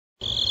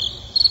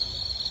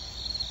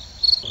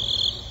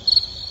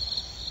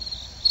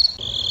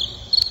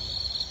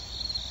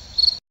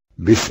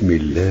بسم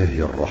الله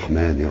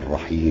الرحمن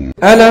الرحيم.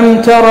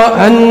 ألم تر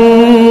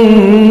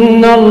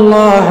أن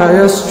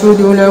الله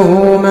يسجد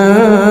له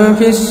من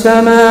في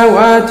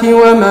السماوات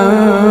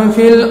ومن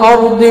في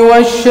الأرض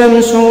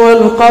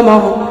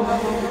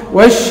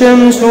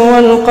والشمس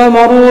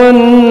والقمر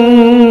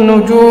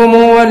والنجوم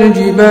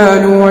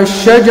والجبال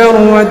والشجر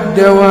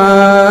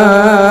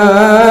والدواب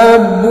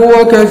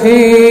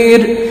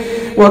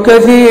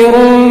وكثير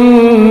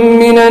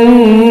من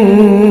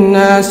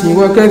الناس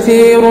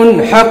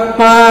وكثير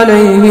حق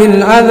عليه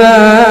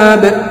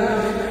العذاب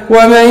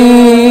ومن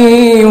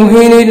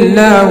يهن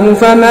الله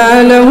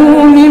فما له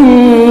من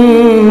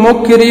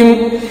مكرم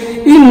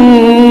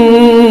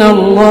إن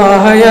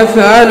الله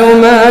يفعل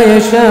ما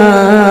يشاء.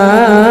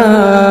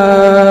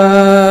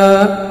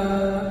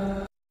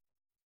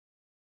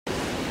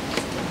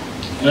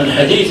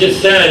 الحديث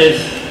الثالث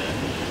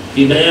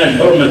في بيان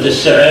حرمة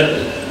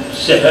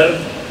السحر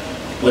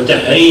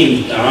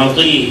وتحريم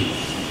تعاطيه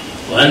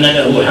وأن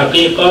له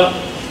حقيقة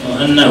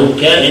وأنه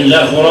كائن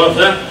لا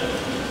خرافة،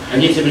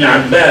 حديث ابن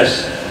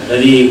عباس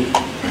الذي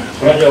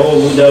أخرجه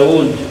أبو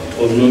داود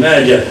وابن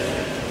ماجه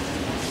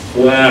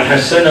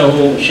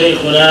وحسنه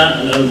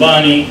شيخنا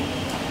الألباني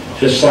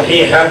في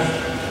الصحيحة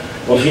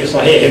وفي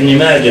صحيح ابن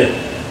ماجه،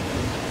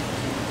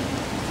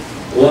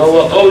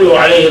 وهو قوله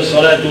عليه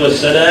الصلاة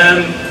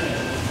والسلام: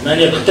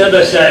 من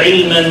اقتبس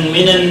علما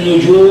من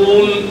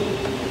النجوم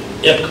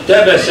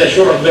اقتبس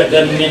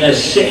شعبة من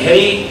السحر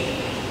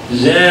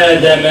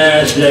زاد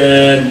ما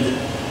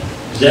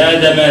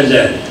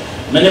زاد.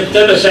 من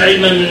اقتبس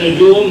علما من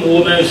النجوم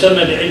هو ما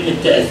يسمى بعلم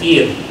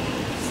التأثير.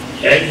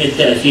 علم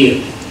التأثير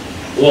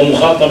هو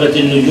مخاطبة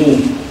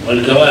النجوم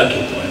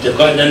والكواكب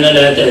واعتقاد أن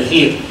لها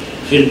تأثير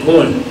في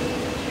الكون،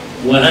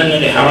 وأن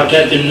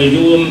لحركات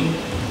النجوم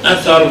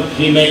أثر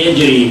فيما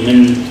يجري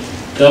من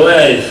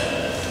كوارث،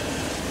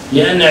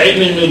 لأن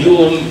علم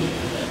النجوم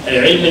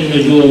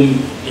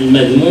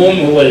المذموم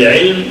هو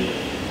العلم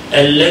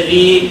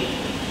الذي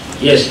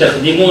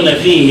يستخدمون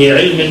فيه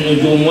علم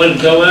النجوم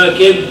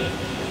والكواكب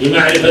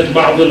لمعرفة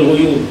بعض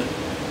الغيوب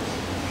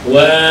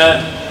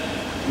ولاعتقاد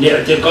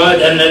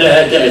أن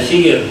لها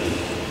تأثير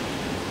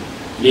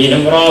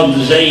لإمراض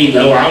زيد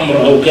أو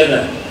عمرو أو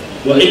كذا،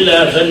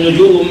 وإلا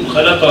فالنجوم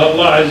خلقها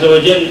الله عز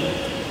وجل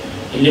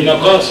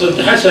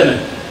لمقاصد حسنة.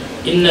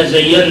 إن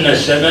زينا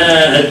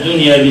السماء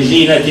الدنيا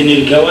بزينة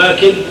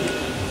الكواكب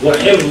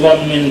وحفظا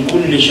من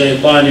كل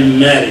شيطان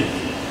مارد،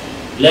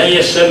 لا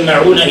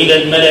يسمعون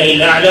إلى الملأ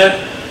الأعلى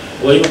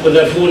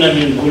ويقذفون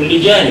من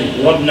كل جانب.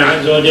 ربنا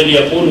عز وجل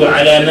يقول: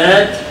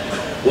 وعلامات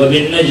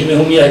وبالنجم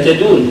هم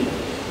يهتدون.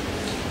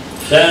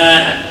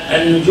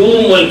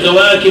 فالنجوم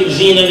والكواكب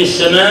زينة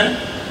للسماء،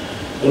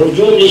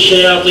 رجوم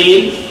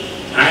للشياطين،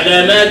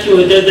 علامات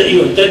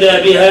يهتدى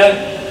بها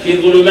في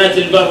ظلمات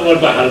البر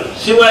والبحر،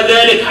 سوى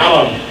ذلك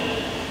حرام.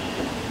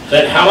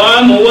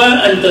 فالحرام هو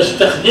أن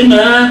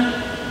تستخدمها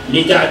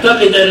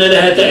لتعتقد أن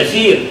لها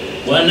تأثير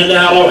وأن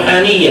لها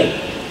روحانية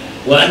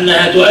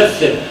وأنها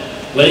تؤثر.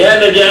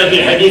 ولهذا جاء في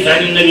الحديث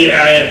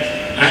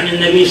عن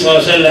النبي صلى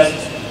الله عليه وسلم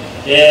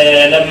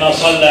لما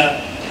صلى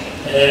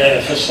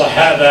في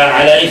الصحابة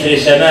على إثر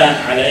سماء،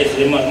 على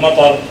إثر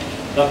مطر،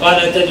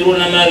 فقال: تدرون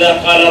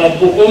ماذا قال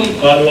ربكم؟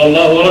 قالوا: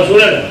 الله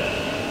ورسوله.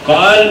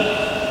 قال: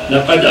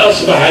 لقد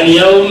أصبح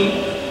اليوم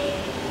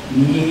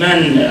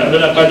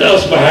لقد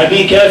أصبح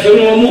بي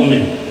كافر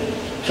ومؤمن،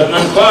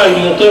 فمن قال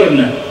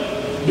مطرنا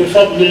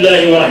بفضل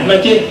الله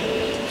ورحمته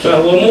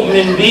فهو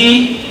مؤمن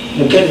بي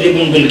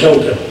مكذب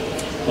بالكوكب،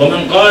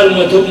 ومن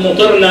قال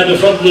مطرنا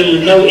بفضل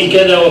النوء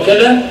كذا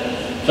وكذا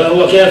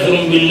فهو كافر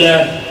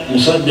بالله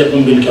مصدق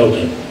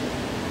بالكوكب.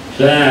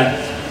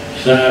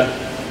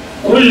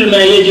 فكل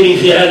ما يجري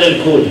في هذا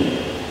الكون،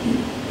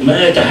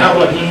 ما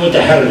يتحرك من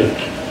متحرك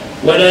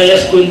ولا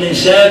يسكن من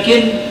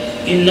ساكن،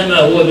 إنما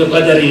هو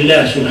بقدر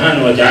الله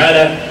سبحانه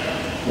وتعالى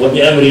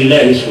وبأمر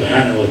الله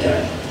سبحانه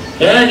وتعالى.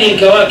 فهذه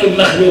الكواكب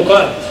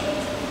مخلوقات.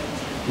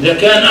 إذا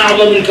كان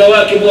أعظم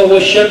الكواكب وهو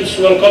الشمس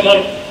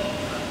والقمر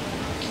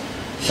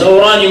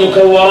ثوران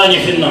مكوران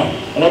في النار،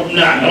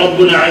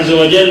 ربنا عز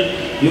وجل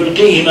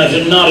يلقيهما في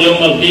النار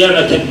يوم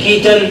القيامة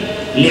تبكيتا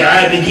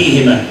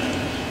لعابديهما،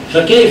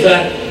 فكيف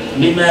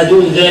بما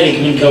دون ذلك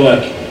من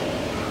كواكب؟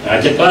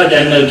 اعتقاد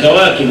أن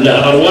الكواكب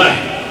لها أرواح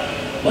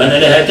وأن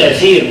لها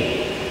تأثير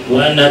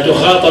وأنها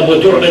تخاطب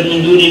وتعبد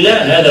من دون الله،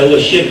 هذا هو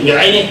الشرك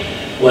بعينه،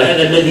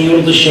 وهذا الذي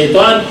يرضي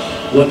الشيطان،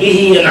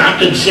 وبه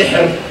ينعقد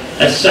سحر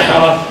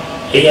السحرة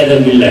عياذا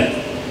بالله.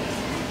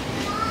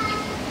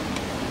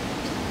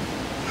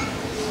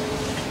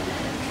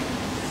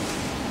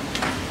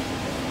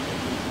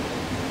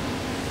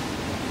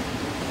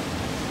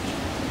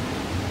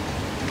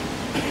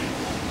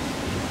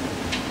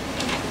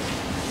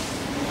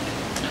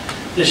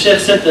 The Sheikh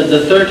said that the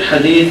third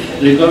hadith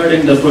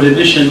regarding the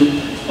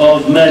prohibition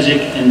of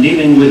magic and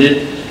dealing with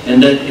it,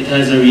 and that it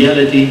has a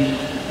reality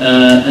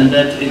and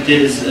that it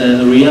is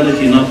a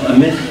reality, not a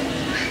myth,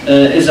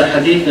 is a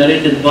hadith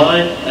narrated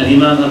by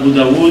Al-Imam Abu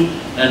Dawood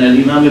and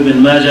Al-Imam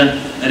Ibn Majah,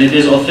 and it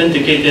is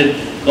authenticated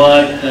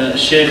by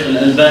Sheikh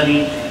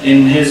Al-Albani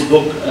in his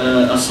book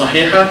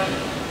As-Sahiha,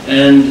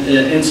 and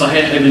in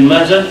Sahih Ibn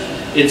Majah.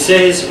 it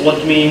says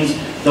what means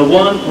the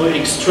one who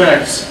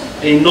extracts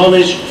a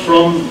knowledge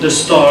from the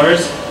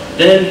stars,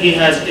 then he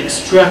has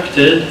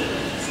extracted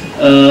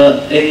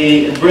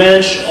a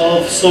branch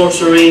of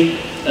sorcery.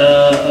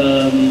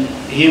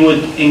 He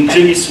would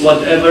increase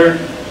whatever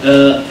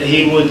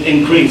he would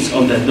increase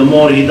on that. The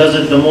more he does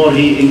it, the more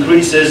he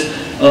increases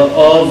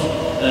of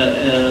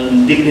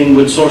dealing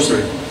with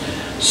sorcery.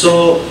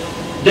 So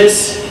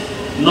this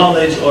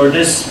knowledge, or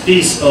this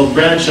piece of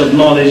branch of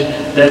knowledge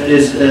that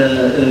is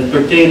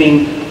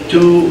pertaining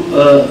to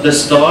the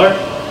star,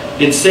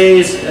 it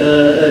says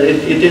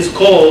it is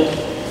called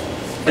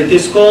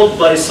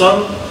by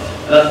some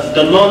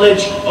the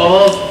knowledge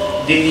of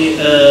the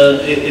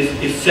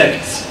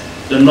effects.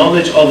 The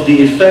knowledge of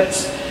the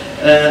effects.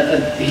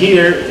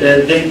 Here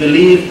they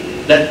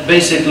believe that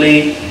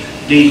basically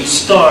the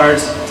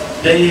stars,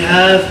 they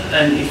have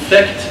an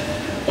effect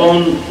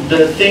on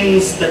the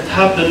things that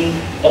happen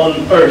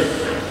on earth.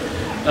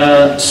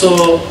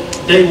 So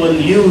they will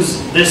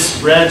use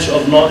this branch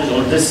of knowledge,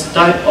 or this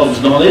type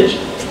of knowledge,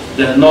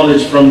 the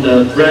knowledge from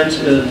the branch,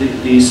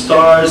 the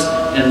stars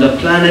and the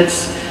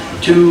planets,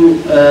 to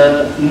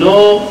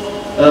know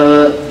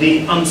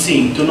the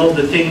unseen, to know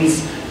the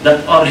things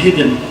that are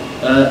hidden.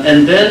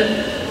 And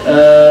then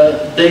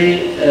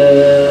they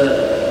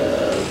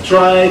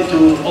try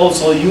to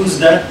also use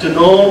that to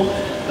know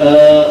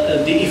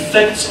the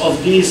effects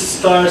of these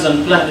stars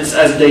and planets,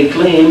 as they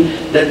claim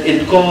that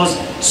it caused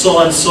so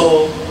and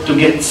so to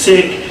get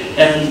sick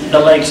and the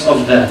likes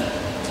of that.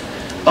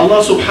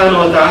 Allah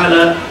subhanahu wa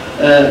ta'ala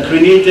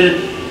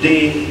created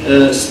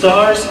the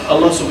stars.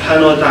 Allah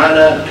subhanahu wa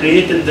ta'ala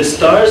created the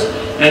stars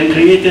and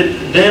created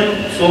them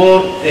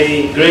for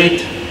a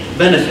great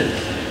benefit.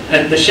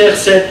 And the Shaykh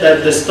said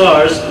that the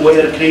stars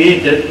were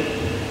created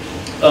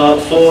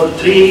for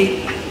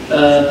three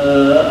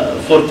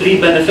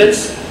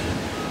benefits,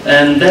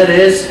 and that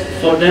is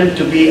for them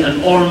to be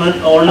an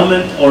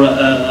ornament or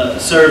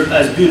serve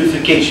as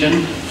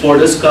beautification for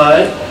the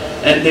sky,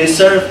 and they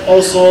serve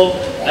also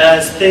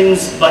as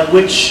things by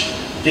which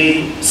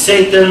the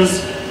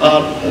Satans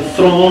are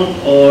thrown,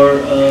 or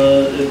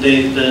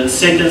the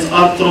Satans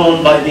are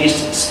thrown by these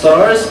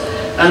stars,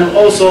 and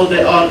also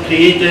they are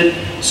created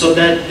so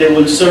that they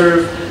will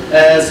serve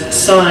as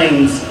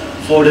signs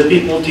for the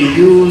people to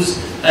use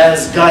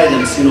as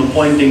guidance,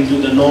 pointing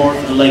to the north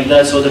and like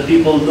that, so the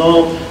people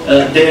know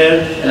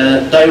their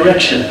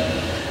direction.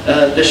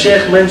 The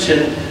Shaykh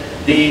mentioned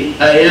the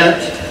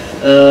ayat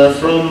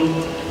from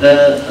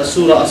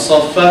Surah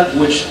al-Asr,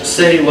 which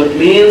say what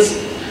means,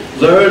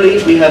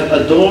 verily we have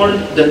adorned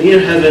the near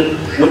heaven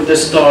with the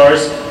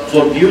stars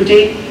for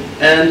beauty,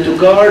 and to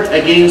guard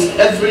against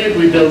every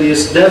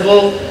rebellious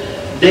devil.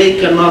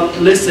 They cannot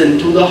listen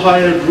to the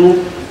higher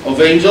group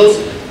of angels,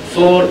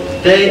 for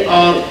they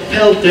are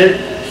pelted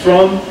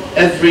from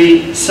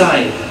every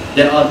side.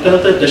 They are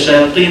pelted, the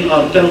shayateen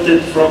are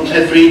pelted from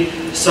every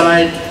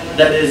side,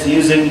 that is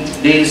using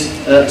these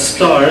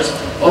stars.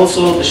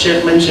 Also the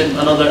Shaykh mentioned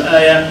another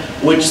ayah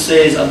which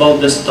says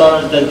about the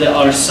stars that they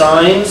are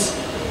signs,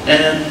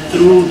 and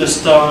through the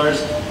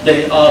stars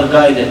they are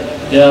guided.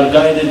 They are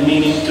guided,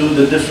 meaning to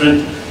the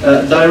different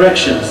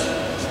directions.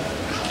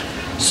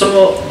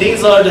 So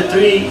these are the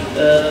three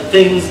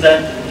things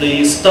that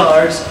the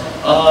stars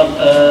are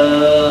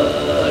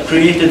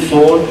created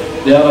for.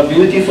 They are a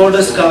beauty for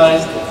the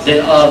sky, they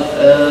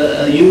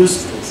are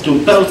used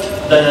to pelt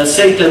the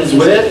Satans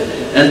with,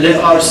 and they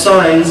are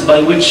signs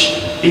by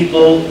which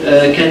people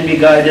can be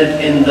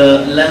guided in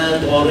the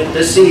land or in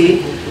the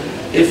sea.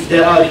 If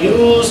they are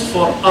used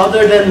for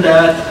other than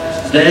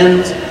that,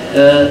 then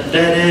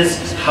that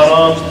is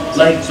haram,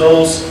 like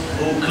those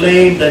who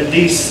claim that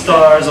these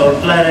stars or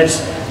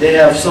planets, they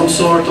have some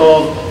sort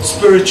of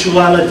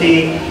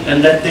spirituality,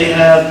 and that they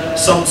have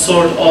some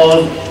sort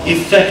of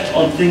effect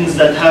on things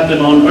that happen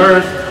on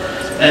earth.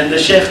 And the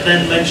Shaykh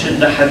then mentioned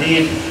the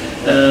hadith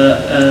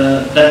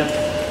that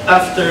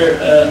after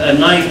a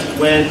night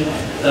when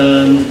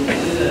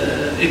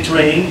it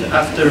rained,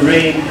 after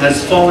rain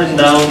has fallen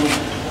down,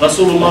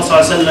 Rasulullah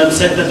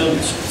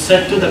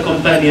said to the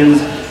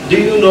companions,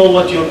 do you know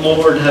what your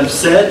Lord have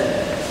said?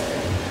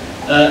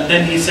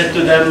 Then he said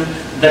to them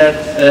that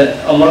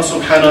Allah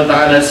subhanahu wa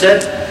ta'ala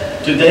said,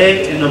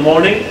 today in the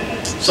morning,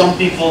 some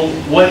people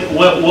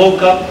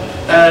woke up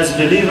as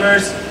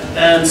believers,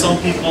 and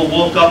some people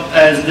woke up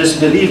as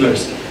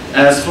disbelievers.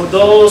 As for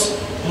those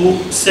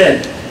who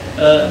said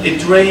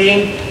it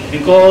rained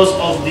because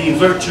of the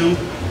virtue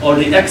or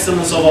the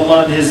excellence of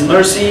Allah and His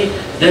mercy,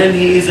 then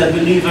he is a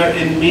believer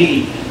in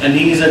me, and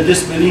he is a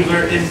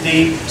disbeliever in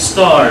the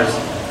stars.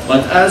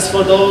 But as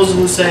for those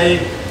who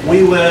say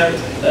we were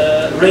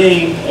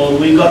rain, or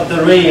we got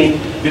the rain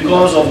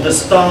because of the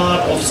star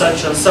of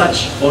such and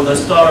such, or the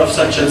star of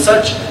such and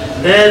such,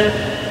 then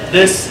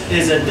this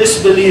is a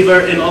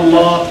disbeliever in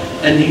Allah,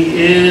 and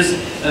he is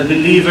a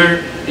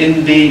believer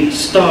in the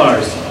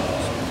stars.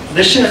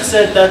 The Shaykh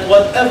said that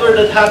whatever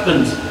that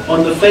happens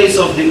on the face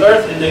of the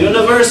earth, in the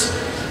universe,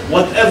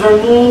 whatever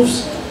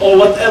moves or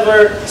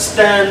whatever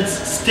stands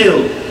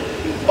still,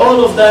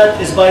 all of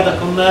that is by the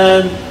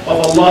command of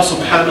Allah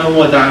subhanahu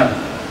wa ta'ala.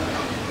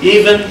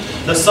 even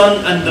the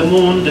sun and the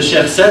moon, the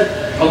Shaykh said,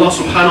 Allah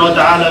subhanahu wa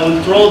ta'ala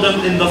will throw them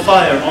in the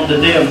fire on the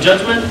day of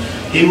judgment.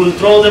 He will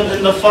throw them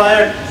in the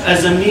fire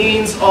as a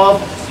means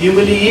of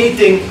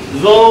humiliating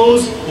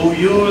those who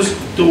used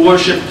to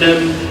worship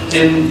them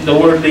in the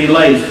worldly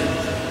life.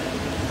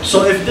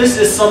 So if this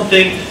is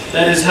something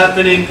that is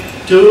happening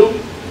to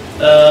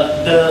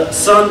the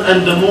sun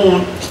and the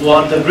moon, who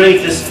are the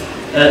greatest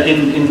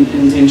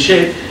in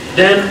shape,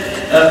 then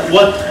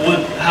what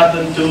would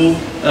happen to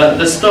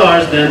the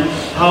stars then?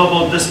 How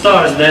about the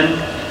stars then?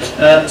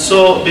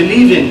 So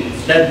believing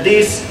that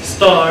these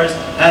stars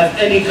have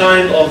any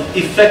kind of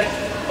effect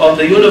on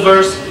the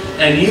universe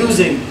and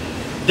using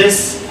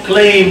this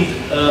claimed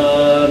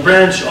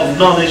branch of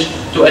knowledge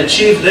to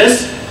achieve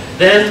this,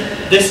 then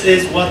this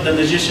is what the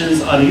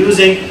magicians are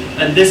using,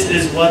 and this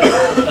is what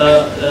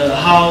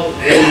how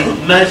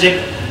magic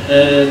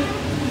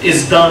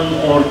is done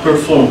or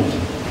performed.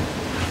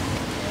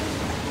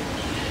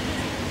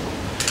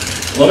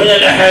 ومن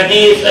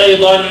الأحاديث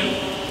أيضا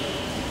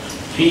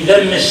في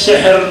ذم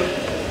السحر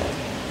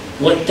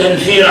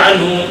والتنفير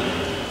عنه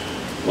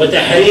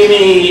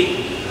وتحريمه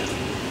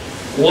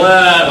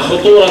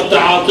وخطورة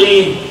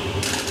تعاطيه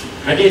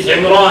حديث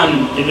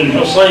عمران بن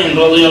حسين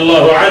رضي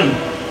الله عنه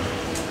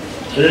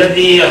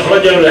الذي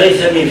أخرجه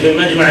الهيثمي في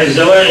مجمع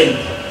الزوائد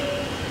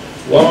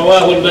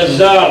ورواه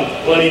البزار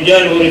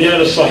ورجاله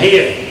رجال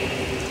الصحيح،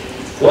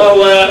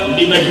 وهو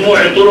بمجموع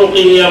طرقه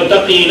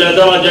يرتقي إلى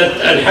درجة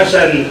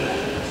الحسن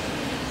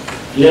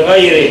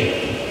لغيره،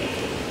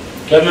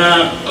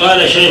 كما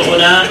قال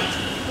شيخنا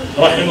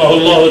رحمه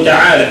الله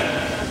تعالى،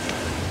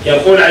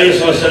 يقول عليه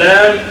الصلاة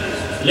والسلام: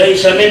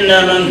 ليس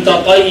منا من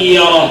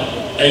تطير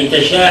أي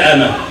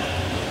تشاءم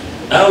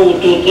أو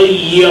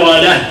تطير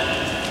له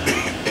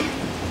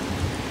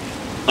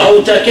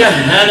أو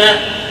تكهن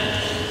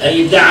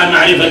أي ادعى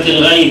معرفة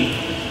الغيب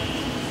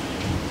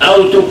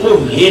أو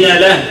تكهن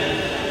له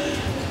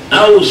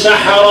أو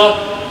سحر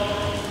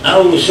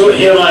أو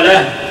سحر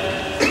له،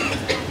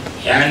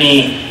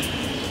 يعني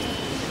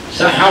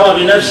سحر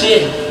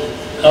بنفسه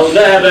أو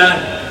ذهب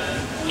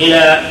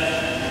إلى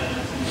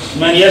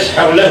من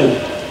يسحر له.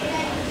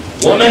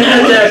 ومن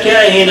أتى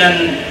كاهنا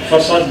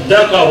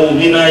فصدقه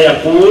بما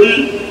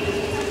يقول،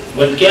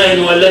 والكاهن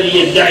هو الذي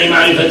يدعي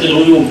معرفة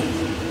الغيوب،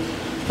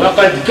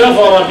 فقد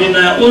كفر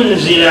بما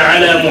أنزل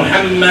على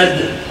محمد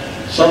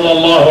صلى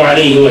الله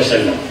عليه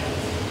وسلم.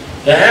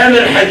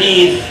 فهذا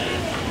الحديث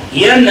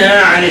ينهى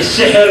عن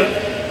السحر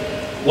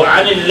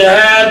وعن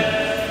الذهاب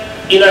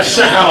إلى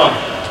السحرة،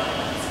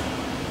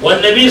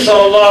 والنبي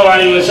صلى الله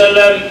عليه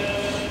وسلم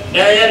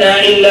لا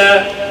ينهى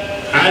إلا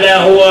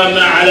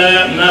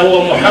على ما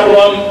هو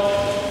محرم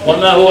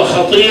وما هو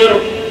خطير،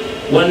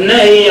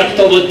 والنهي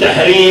يقتضي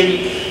التحريم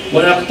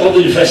ويقتضي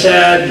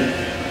الفساد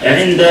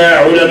عند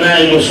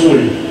علماء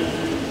الأصول.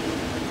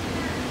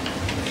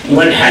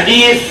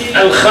 والحديث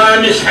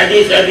الخامس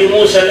حديث أبي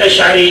موسى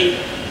الأشعري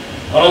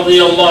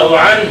رضي الله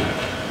عنه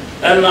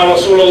أن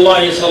رسول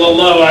الله صلى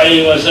الله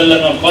عليه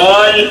وسلم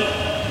قال: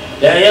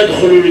 لا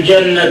يدخل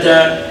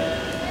الجنة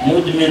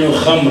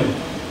مدمن خمر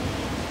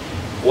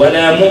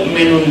ولا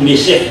مؤمن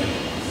بسحر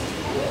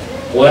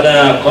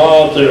ولا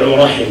قاطع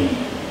رحم.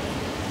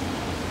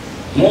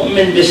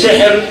 مؤمن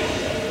بسحر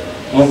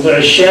موضع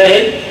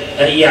الشاهد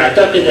أن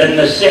يعتقد أن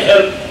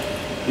السحر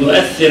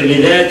يؤثر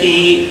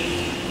بذاته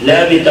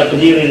لا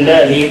بتقدير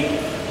الله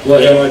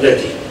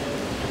وإرادته.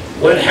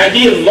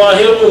 والحديث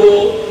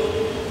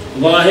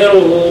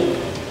ظاهره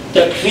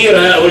تكفير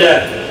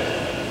هؤلاء،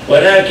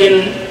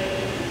 ولكن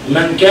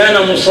من كان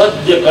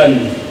مصدقا،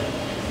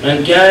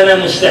 من كان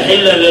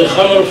مستحلا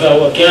للخمر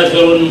فهو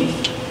كافر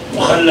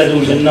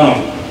مخلد في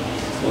النار،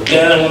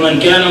 ومن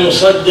كان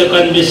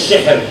مصدقا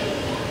بالسحر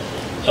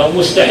أو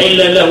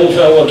مستحلا له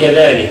فهو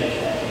كذلك،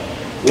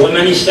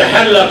 ومن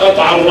استحل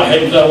قطع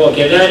الرحم فهو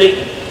كذلك.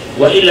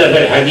 وإلا في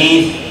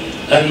الحديث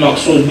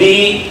المقصود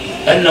به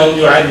أنهم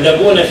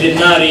يعذبون في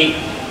النار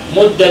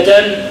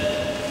مدة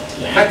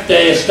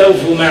حتى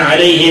يستوفوا ما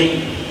عليهم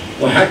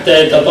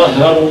وحتى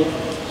يتطهروا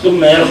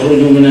ثم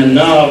يخرجوا من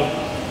النار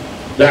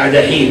بعد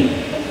حين.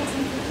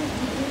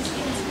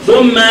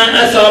 ثم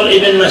أثر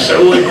ابن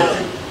مسعود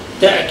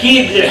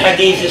تأكيد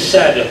للحديث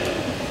السابق،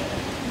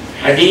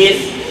 حديث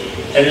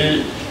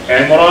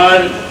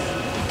عمران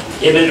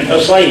ابن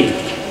حسين،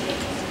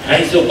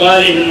 حيث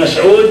قال ابن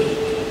مسعود: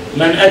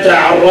 من أتى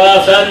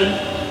عرافا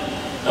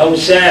أو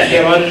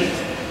ساحرا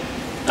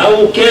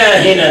أو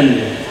كاهنا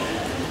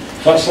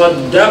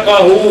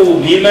فصدقه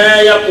بما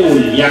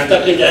يقول،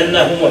 يعتقد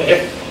أنه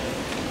محق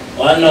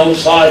وأنه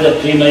صادق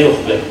فيما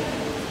يخبر،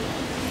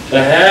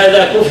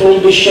 فهذا كفر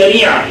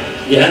بالشريعة،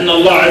 لأن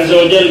الله عز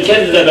وجل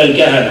كذب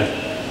الكهنة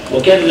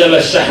وكذب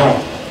السحرة،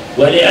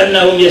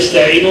 ولأنهم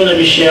يستعينون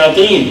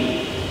بالشياطين،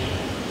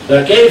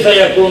 فكيف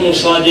يكونوا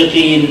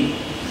صادقين؟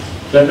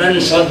 فمن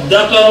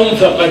صدقهم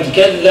فقد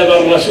كذب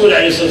الرسول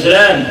عليه الصلاة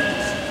والسلام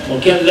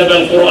وكذب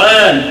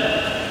القرآن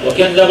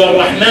وكذب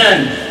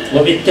الرحمن،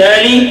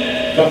 وبالتالي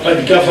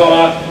فقد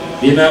كفر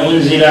بما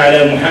أنزل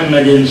على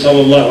محمد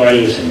صلى الله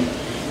عليه وسلم.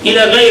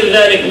 إلى غير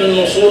ذلك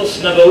من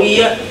نصوص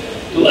نبوية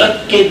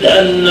تؤكد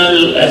أن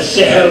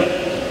السحر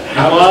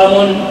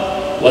حرام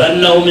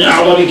وأنه من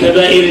أعظم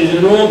كبائر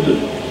الذنوب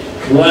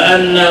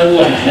وأنه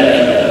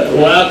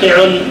واقع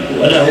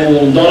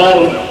وله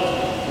ضرر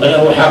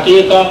وله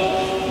حقيقة،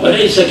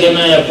 وليس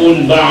كما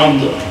يقول بعض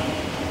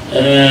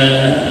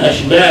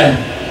أشباه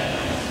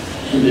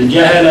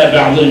الجهلة،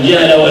 بعض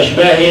الجهلة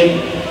وأشباههم،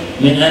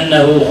 من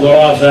أنه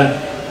خرافة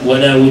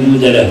ولا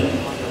وجود له.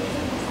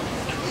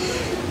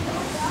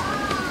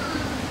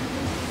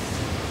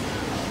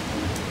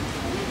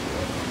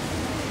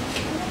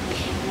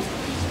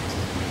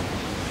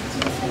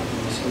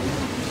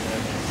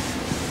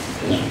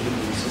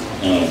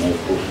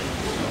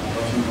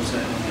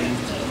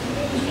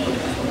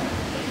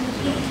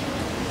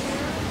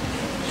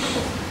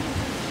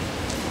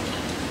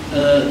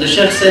 The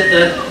Sheikh said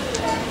that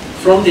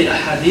from the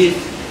ahadith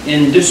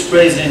in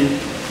dispraising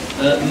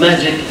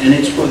magic and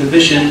its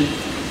prohibition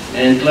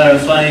and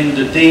clarifying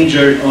the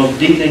danger of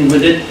dealing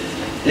with it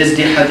is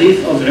the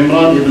hadith of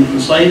Imran ibn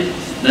Husayn,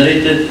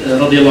 narrated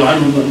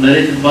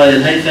narrated by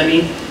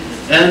Al-Haythami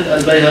and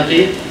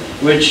Al-Bayhaqi,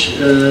 which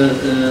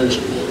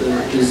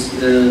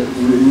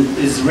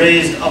is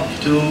raised up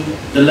to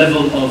the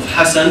level of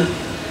Hasan.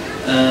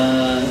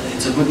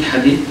 It's a good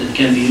hadith that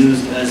can be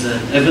used as an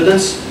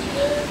evidence.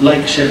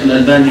 Like Sheikh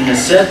Al-Albani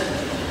has said,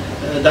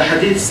 the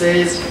hadith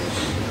says,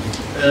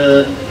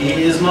 he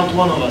is not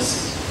one of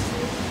us.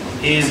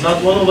 He is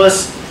not one of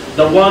us,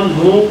 the one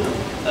who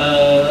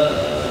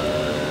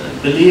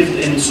believed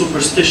in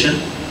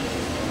superstition,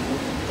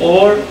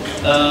 or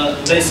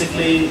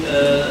basically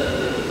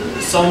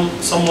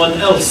someone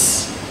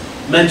else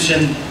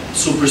mentioned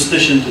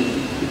superstition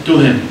to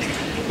him.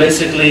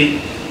 Basically,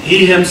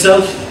 he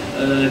himself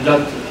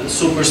got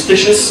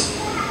superstitious,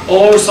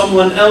 or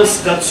someone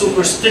else got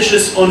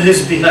superstitious on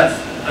his behalf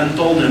and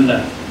told him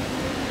that.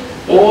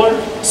 Or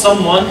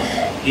someone,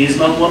 he is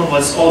not one of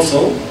us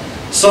also,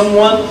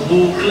 someone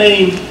who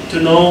claimed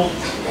to know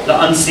the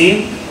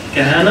unseen,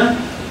 kahana,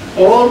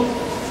 or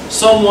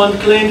someone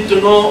claimed to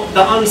know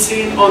the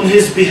unseen on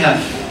his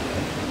behalf.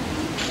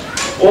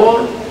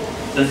 Or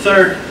the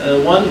third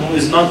one, who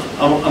is not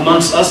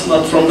amongst us,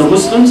 not from the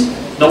Muslims,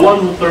 the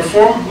one who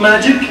performed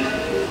magic,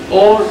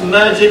 or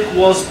magic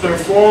was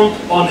performed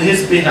on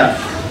his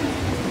behalf.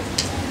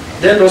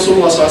 Then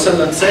Rasulullah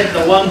ﷺ said,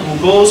 the one who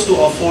goes to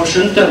a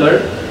fortune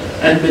teller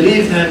and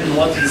believes him in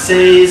what he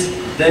says,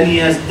 then he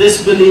has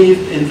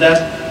disbelieved in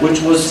that which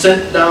was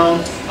sent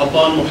down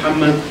upon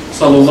Muhammad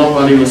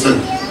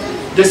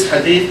ﷺ. This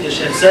hadith, the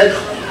Shaykh said,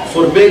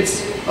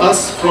 forbids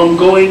us from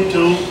going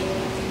to,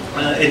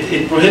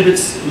 it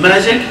prohibits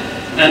magic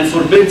and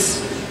forbids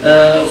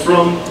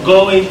from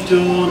going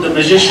to the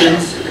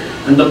magicians.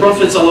 And the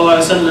Prophet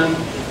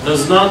ﷺ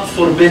does not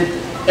forbid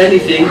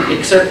anything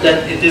except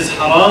that it is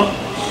haram.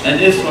 And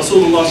if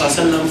Rasulullah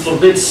ﷺ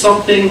forbids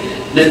something,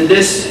 then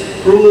this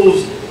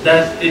proves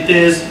that it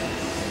is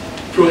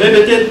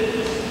prohibited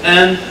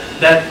and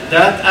that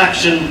that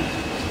action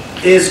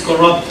is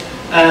corrupt,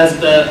 as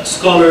the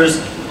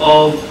scholars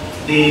of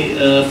the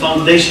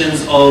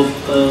foundations of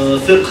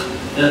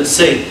fiqh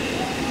say.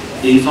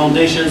 The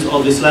foundations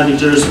of Islamic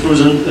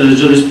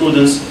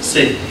jurisprudence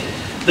say.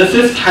 The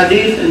fifth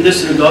hadith in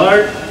this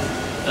regard,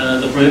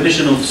 the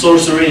prohibition of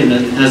sorcery and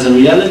that it has a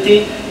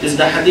reality, is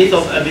the hadith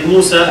of Abu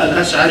Musa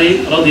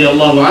al-Ash'ari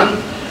radiyallahu anh,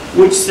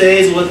 which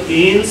says what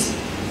means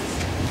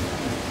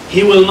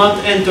he will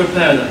not enter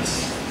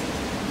paradise.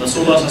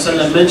 Rasulullah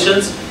ﷺ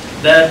mentions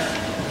that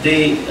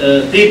the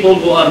people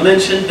who are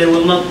mentioned, they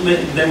will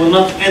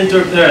not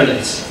enter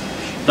paradise.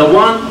 The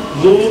one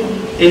who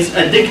is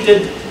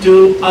addicted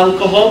to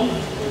alcohol,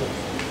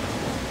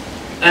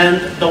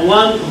 and the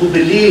one who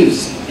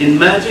believes in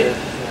magic,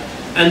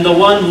 and the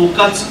one who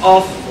cuts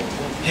off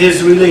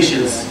his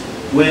relations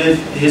with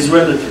his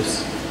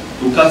relatives,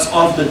 who cuts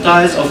off the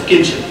ties of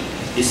kinship.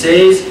 He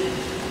says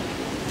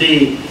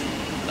the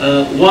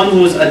one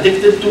who is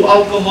addicted to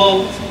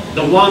alcohol,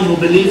 the one who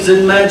believes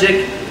in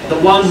magic, the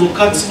one who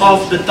cuts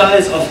off the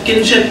ties of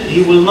kinship,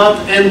 he will not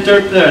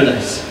enter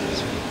paradise.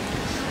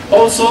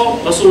 Also,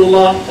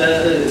 Rasulullah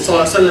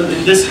ﷺ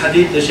in this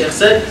hadith, the Shaykh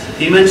said,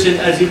 he mentioned,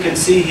 as you can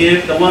see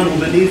here, the one who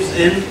believes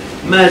in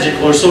magic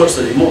or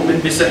sorcery,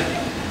 mu'min bi-sihr.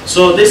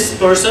 So this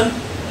person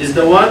is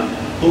the one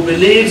who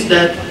believes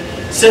that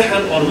sihr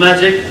or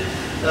magic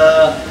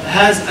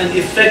has an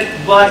effect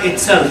by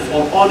itself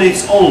or on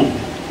its own,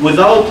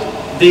 without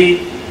the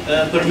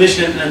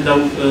permission and the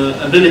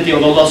ability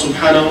of Allah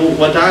subhanahu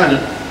wa ta'ala.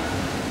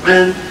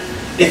 And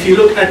if you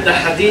look at the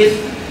hadith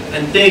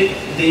and take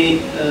the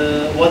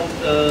what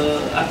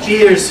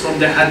appears from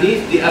the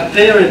hadith, the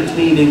apparent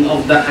meaning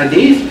of the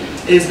hadith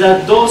is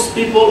that those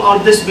people are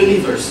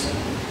disbelievers.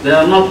 They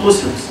are not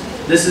Muslims.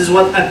 This is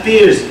what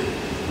appears,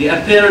 the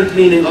apparent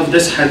meaning of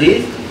this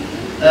hadith,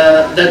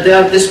 that they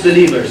are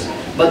disbelievers.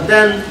 But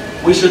then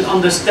we should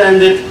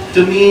understand it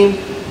to mean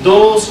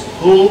those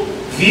who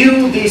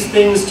view these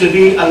things to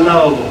be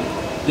allowable.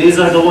 These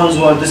are the ones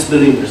who are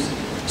disbelievers.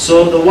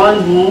 So the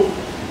one who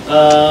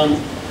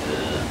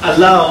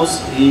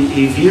allows,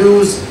 he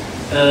views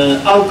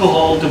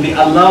alcohol to be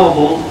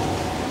allowable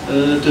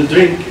to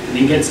drink, and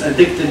he gets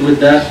addicted with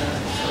that,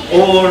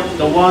 or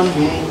the one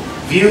who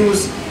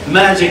views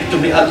magic to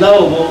be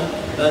allowable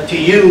to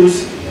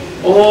use,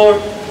 or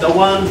the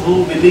one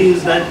who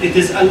believes that it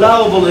is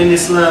allowable in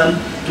Islam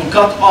to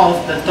cut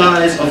off the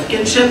ties of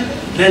kinship,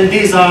 then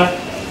these are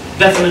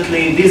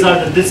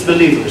the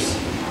disbelievers.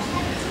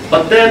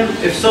 But then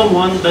if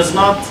someone does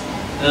not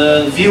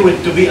view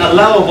it to be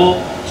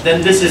allowable,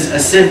 then this is a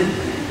sin.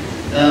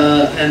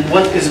 And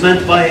what is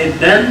meant by it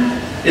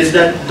then is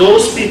that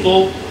those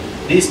people,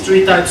 these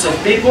three types of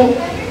people,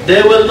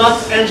 they will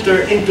not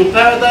enter into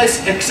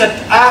paradise except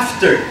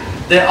after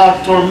they are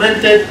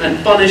tormented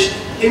and punished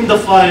in the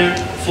fire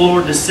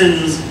for the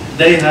sins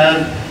they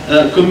have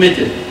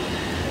committed.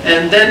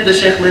 And then the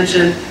Shaykh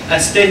mentioned a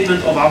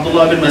statement of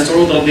Abdullah bin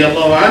Mas'ud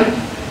radiallahu anhu,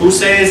 who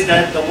says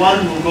that the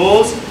one who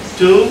goes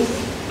to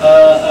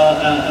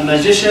a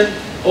magician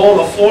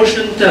or a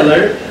fortune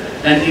teller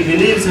and he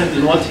believes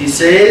in what he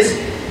says,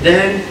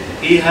 then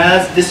he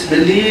has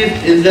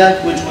disbelieved in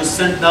that which was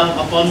sent down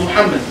upon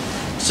Muhammad.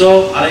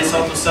 So,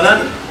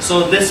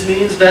 so this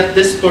means that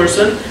this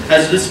person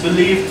has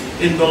disbelieved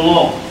in the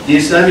law, the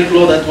Islamic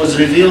law that was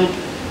revealed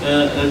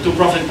to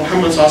Prophet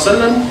Muhammad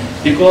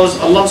because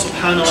Allah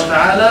subhanahu wa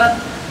ta'ala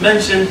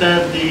mentioned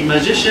that the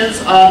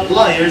magicians are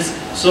liars,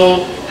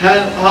 so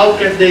how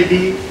can they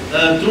be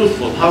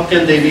truthful? How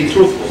can they be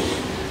truthful?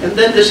 And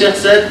then the Shaykh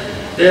said,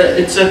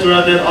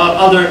 etc. There are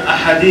other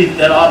ahadith,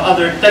 there are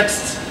other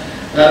texts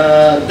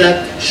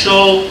that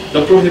show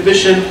the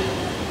prohibition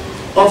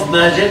of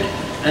magic,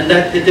 and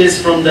that it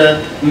is from the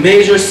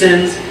major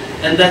sins,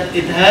 and that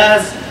it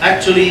has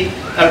actually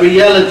a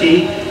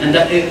reality, and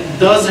that it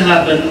does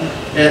happen.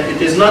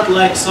 It is not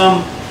like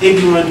some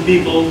ignorant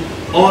people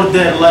or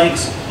their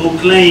likes who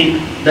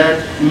claim that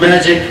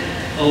magic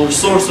or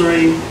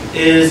sorcery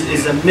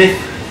is a myth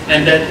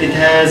and that it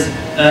has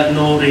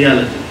no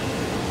reality.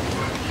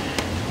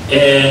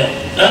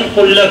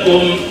 أنقل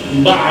لكم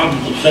بعض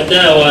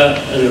فتاوى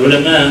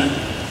العلماء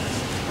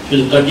في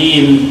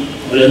القديم،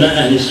 علماء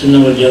أهل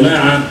السنة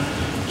والجماعة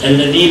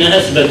الذين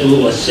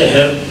أثبتوا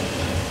السحر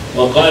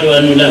وقالوا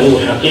أنه له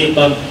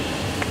حقيقة،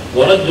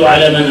 وردوا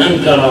على من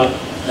أنكر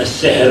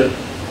السحر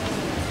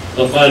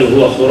فقالوا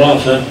هو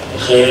خرافة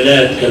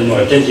وخيالات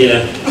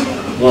كالمعتزلة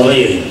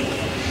وغيرهم.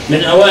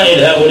 من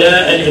أوائل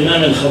هؤلاء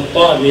الإمام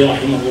الخطابي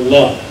رحمه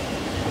الله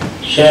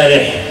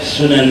شارح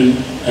سنن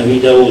أبي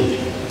داود،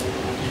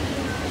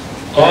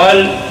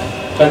 قال: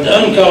 قد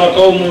أنكر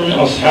قوم من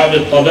أصحاب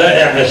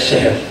الطبائع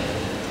السحر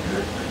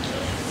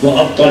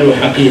وأبطلوا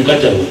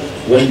حقيقته،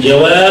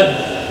 والجواب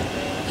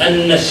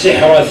أن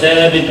السحر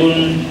ثابت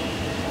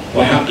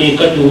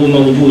وحقيقته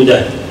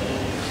موجودة.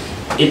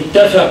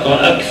 اتفق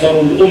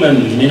أكثر الأمم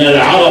من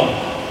العرب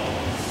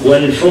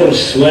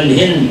والفرس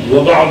والهند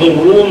وبعض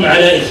الروم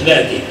على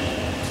إثباته،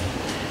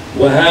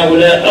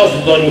 وهؤلاء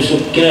أفضل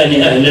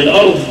سكان أهل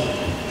الأرض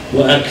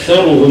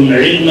وأكثرهم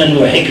علما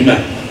وحكمة.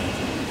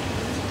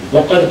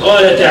 وقد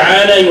قال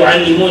تعالى: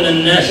 يعلمون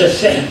الناس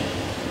السحر،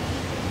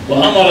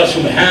 وأمر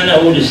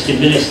سبحانه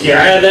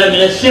بالاستعاذة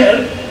من السحر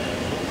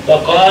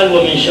فقال: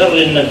 ومن شر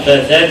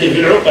النفاثات في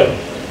العقد.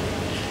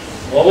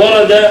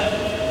 وورد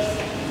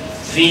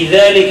في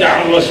ذلك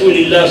عن رسول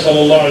الله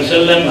صلى الله عليه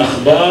وسلم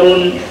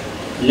أخبار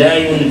لا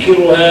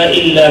ينكرها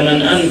إلا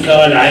من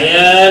أنكر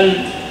العيان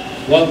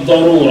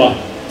والضرورة.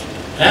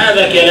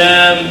 هذا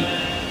كلام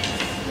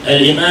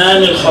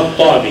الإمام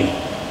الخطابي.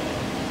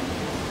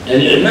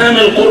 الإمام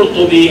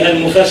القرطبي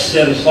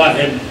المفسر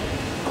صاحب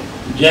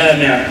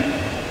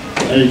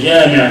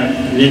الجامع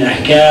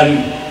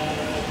للأحكام،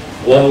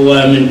 وهو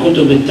من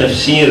كتب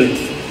التفسير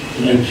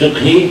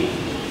الفقهي،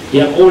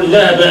 يقول: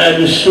 ذهب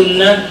أهل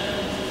السنة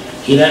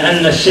إلى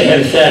أن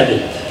السحر ثابت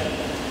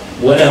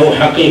وله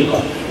حقيقة،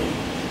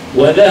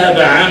 وذهب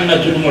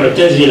عامة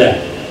المعتزلة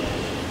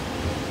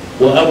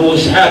وأبو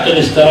إسحاق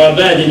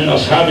الاسترابادي من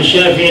أصحاب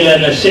الشافعي إلى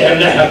أن السحر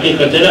لا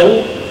حقيقة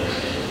له،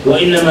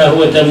 وإنما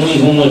هو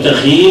تمويه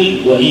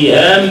وتخييل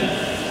وإيهام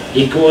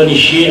لكون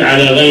الشيء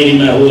على غير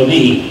ما هو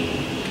به،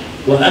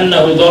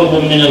 وأنه ضرب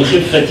من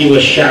الخفة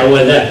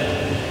والشعوذة.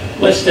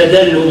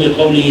 واستدلوا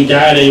بقوله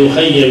تعالى: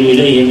 يخيل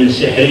إليه من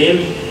سحرهم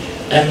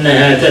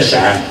أنها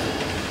تسعى.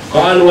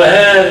 قال: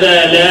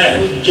 وهذا لا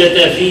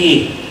حجة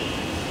فيه،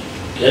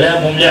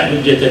 كلامهم لا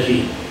حجة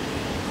فيه،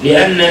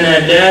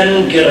 لأننا لا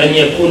ننكر أن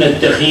يكون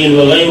التخيل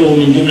وغيره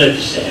من جملة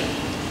السحر،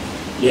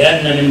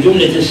 لأن من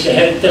جملة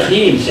السحر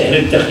التخييل، سحر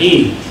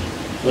التخييل.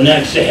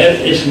 هناك سحر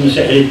اسمه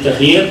سحر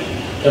التخيير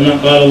كما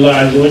قال الله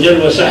عز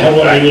وجل: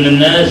 وسحروا أعين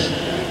الناس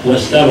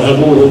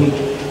واسترهبوهم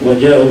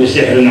وجاءوا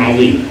بسحر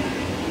عظيم.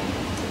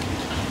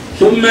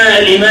 ثم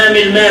الإمام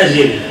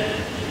المازري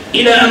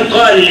إلى أن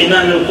قال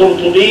الإمام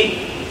القرطبي: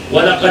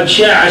 ولقد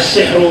شاع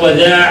السحر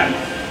وذاع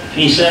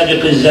في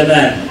سابق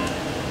الزمان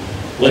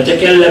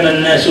وتكلم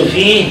الناس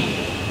فيه،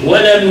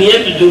 ولم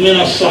يبد من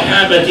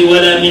الصحابة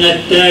ولا من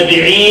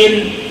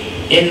التابعين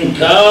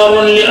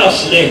إنكار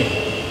لأصله.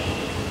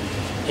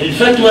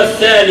 الفتوى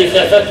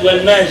الثالثة فتوى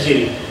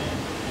المازري.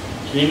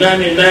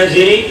 الإمام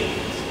المازري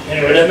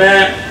من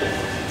علماء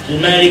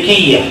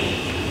المالكية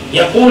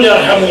يقول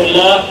رحمه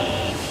الله: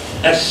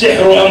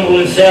 السحر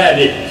أمر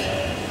ثابت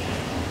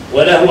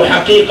وله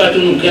حقيقة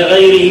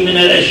كغيره من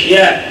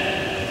الأشياء،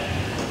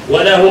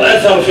 وله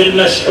أثر في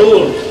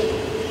المسحور،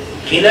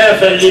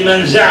 خلافا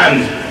لمن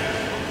زعم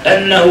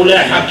أنه لا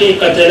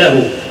حقيقة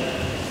له،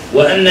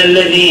 وأن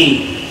الذي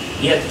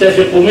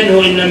يتفق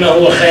منه إنما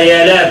هو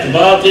خيالات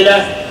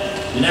باطلة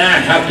لا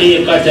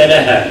حقيقة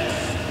لها.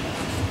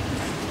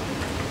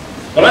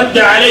 رد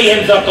عليهم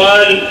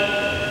فقال: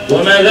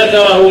 وما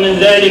ذكره من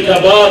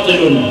ذلك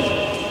باطل،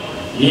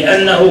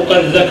 لأنه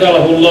قد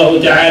ذكره الله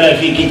تعالى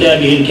في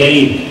كتابه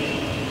الكريم،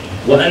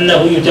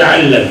 وأنه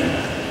يتعلم،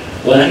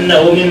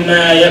 وأنه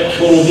مما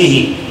يكفر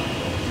به،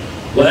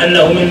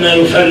 وأنه مما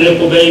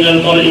يفرق بين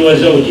المرء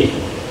وزوجه.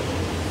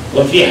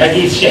 وفي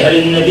حديث سحر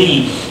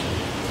النبي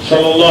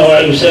صلى الله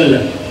عليه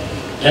وسلم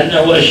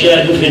أنه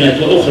أشياء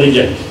دفنت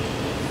وأخرجت،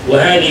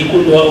 وهذه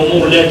كلها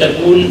أمور لا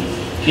تكون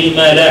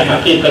فيما لا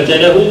حقيقة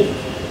له،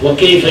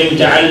 وكيف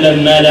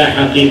يتعلم ما لا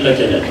حقيقة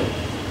له.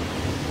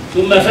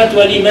 ثم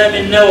فتوى الإمام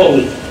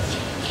النووي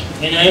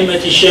من أئمة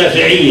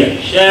الشافعية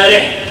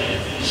شارح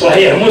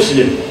صحيح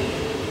مسلم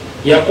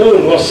يقول: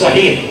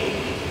 والصحيح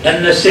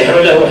أن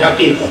السحر له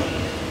حقيقة،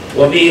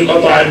 وبه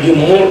قطع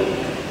الجمهور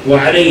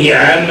وعليه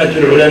عامة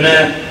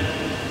العلماء،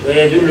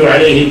 ويدل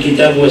عليه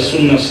الكتاب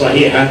والسنة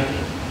الصحيحة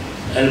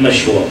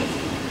المشهورة.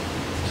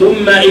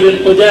 ثم ابن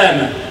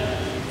قدامة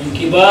من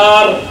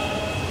كبار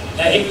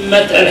أئمة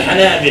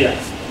الحنابلة،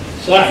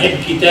 صاحب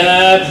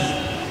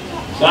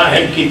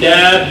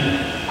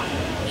كتاب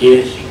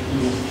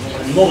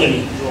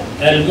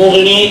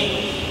المغني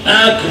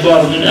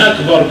أكبر من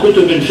أكبر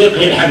كتب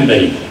الفقه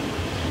الحنبلي،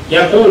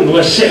 يقول: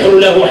 والسحر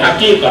له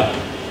حقيقة،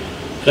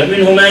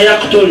 فمنه ما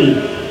يقتل،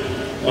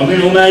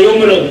 ومنه ما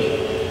يمرض،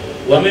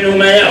 ومنه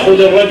ما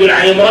يأخذ الرجل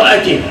عن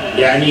امرأته،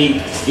 يعني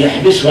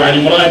يحبسه عن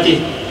امرأته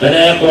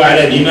فلا يقوى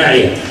على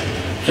جماعها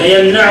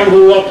فيمنعه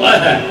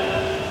وطئها،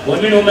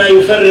 ومنه ما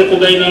يفرق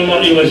بين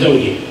المرء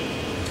وزوجه.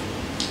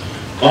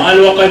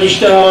 قال: وقد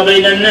اشتهر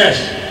بين الناس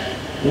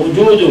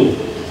وجود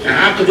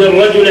عقد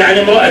الرجل عن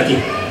امرأته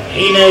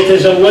حين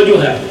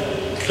يتزوجها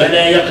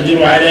فلا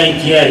يقدر على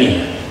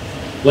اتيانها،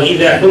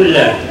 وإذا حل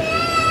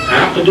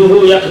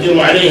عقده يقدر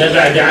عليها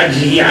بعد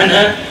عجزه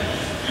عنها،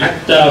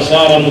 حتى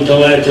صار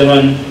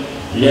متواترا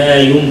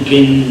لا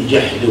يمكن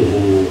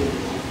جحده.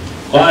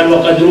 قال: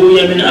 وقد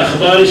روي من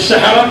أخبار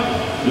السحرة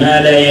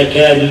ما لا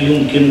يكاد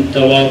يمكن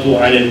التواطؤ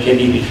على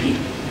الكذب فيه.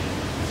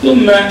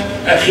 ثم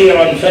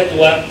أخيرا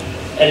فتوى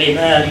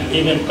الإمام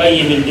ابن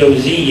قيم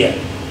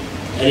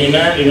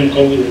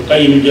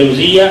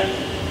الجوزية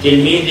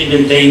تلميذ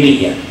ابن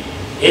تيمية.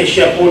 إيش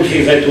يقول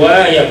في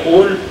فتواه؟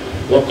 يقول: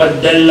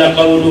 وقد دل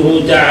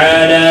قوله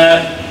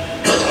تعالى: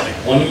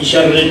 ومن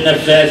شر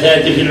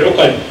النفاثات في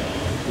العقد،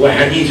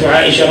 وحديث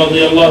عائشة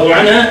رضي الله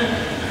عنها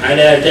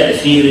على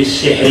تأثير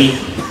السحر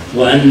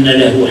وأن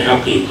له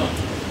حقيقة.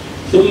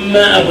 ثم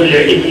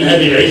ابن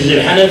أبي العز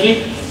الحنفي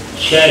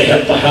شارح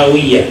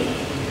الطحاوية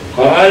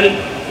قال: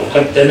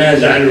 وقد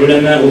تنازع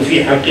العلماء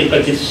في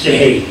حقيقة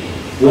السحر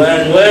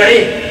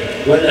وأنواعه،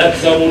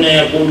 والأكثرون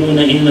يقولون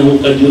إنه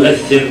قد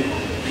يؤثر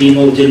في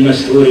موت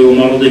المسحور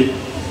ومرضه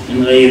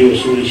من غير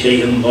وصول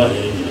شيء ظاهر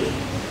منه.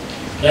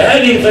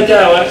 فهذه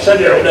الفتاوى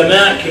 7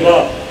 علماء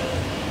كبار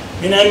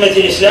من أئمة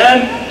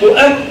الإسلام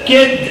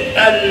تؤكد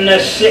أن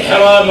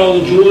السحر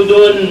موجود،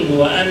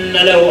 وأن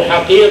له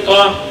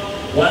حقيقة،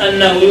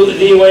 وأنه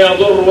يؤذي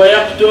ويضر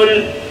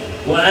ويقتل،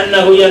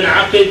 وأنه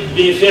ينعقد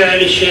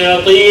بفعل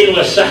الشياطين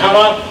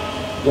والسحرة،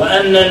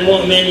 وأن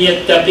المؤمن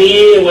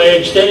يتقيه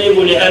ويجتنب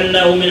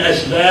لأنه من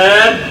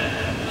أسباب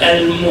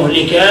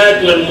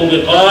المهلكات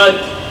والموبقات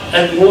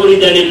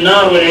الموردة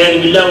للنار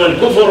والعياذ بالله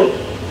والكفر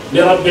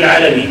برب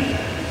العالمين.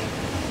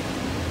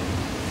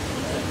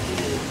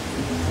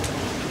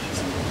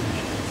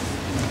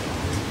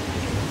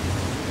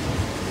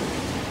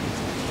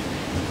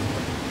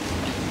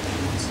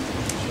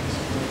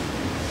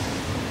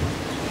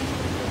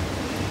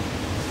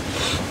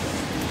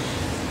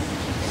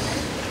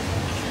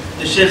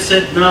 The Sheikh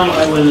said, now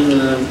I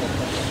will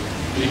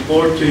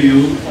report to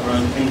you or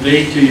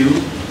convey to you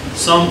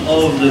some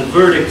of the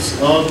verdicts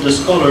of the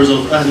scholars of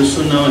Ahlul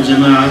Sunnah wal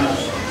Jama'ah,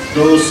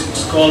 those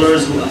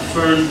scholars who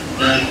affirm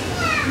that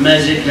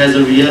magic has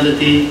a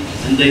reality,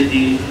 and they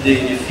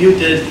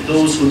refuted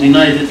those who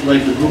denied it,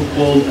 like the group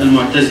called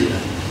Al-Mu'tazila.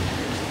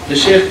 The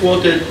Sheikh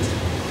quoted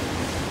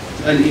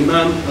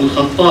Al-Imam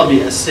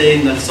Al-Khattabi as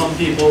saying that some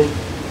people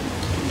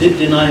did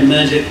deny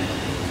magic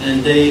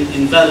and they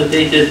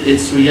invalidated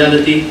its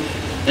reality,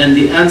 and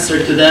the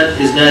answer to that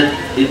is that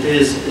it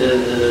is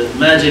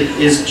magic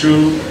is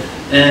true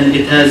and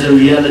it has a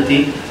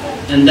reality,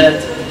 and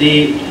that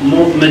the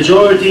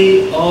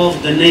majority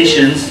of the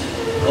nations,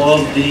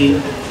 of the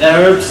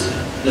Arabs,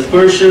 the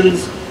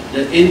Persians,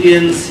 the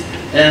Indians,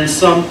 and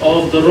some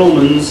of the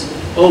Romans,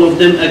 all of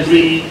them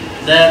agree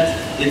that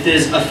it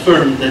is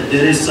affirmed that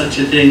there is such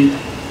a thing,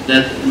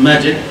 that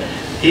magic.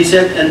 He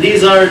said, and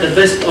these are the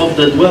best of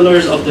the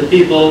dwellers of the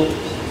people,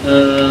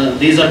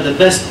 these are the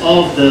best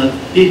of the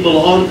people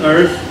on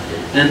earth,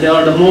 and they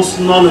are the most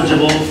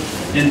knowledgeable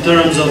in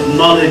terms of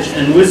knowledge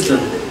and wisdom.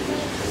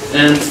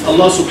 And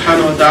Allah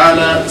subhanahu wa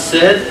ta'ala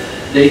said,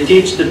 they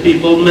teach the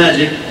people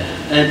magic,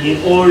 and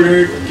he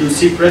ordered to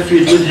seek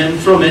refuge with him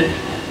from it.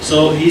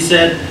 So he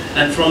said,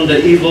 and from the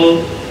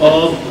evil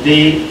of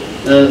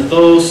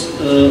those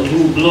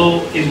who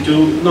blow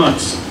into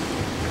knots.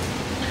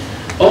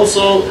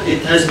 Also,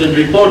 it has been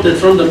reported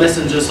from the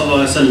Messenger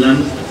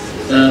ﷺ,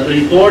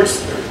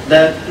 reports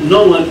that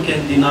no one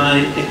can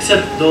deny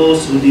except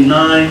those who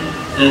deny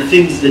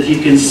things that you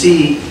can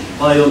see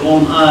by your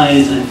own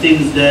eyes and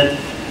things that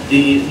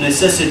the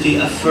necessity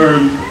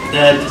affirm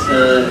that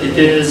it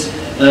is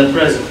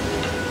present.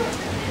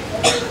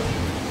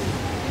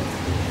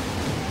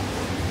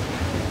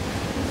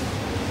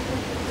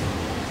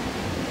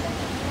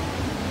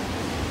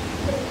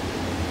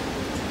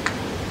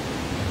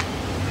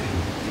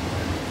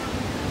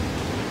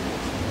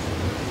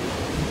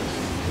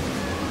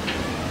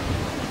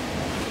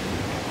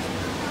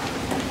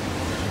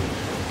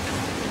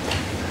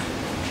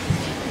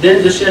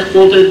 Then the Shaykh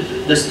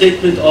quoted the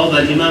statement of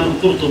Imam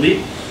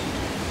al-Qurtubi,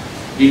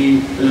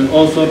 the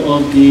author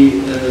of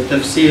the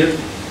Tafsir.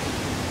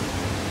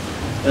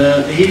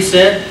 He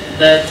said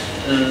that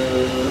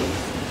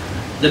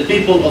the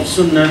people of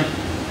Sunnah,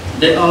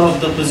 they are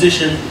of the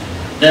position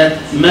that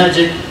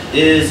magic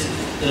is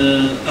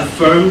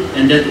affirmed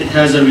and that it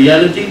has a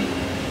reality,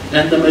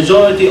 and the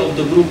majority of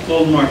the group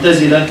called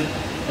Mu'tazila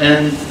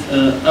and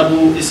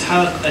Abu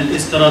Ishaq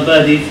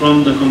al-Istarabadi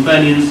from the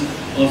companions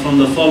or from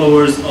the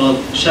followers of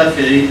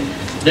Shafi'i,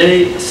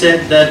 they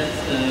said that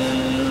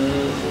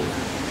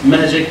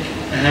magic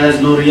has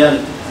no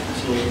reality.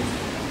 So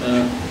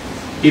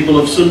people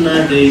of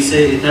Sunnah, they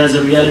say it has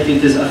a reality,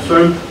 it is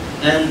affirmed,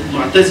 and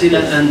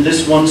Mu'tazila and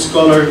this one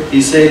scholar, he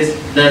says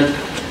that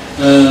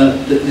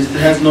it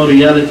has no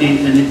reality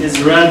and it is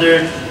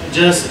rather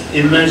just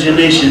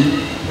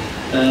imagination,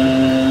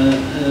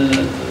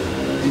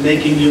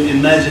 making you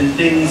imagine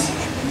things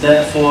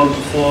that for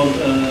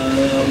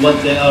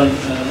what they are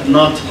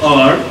not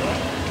are,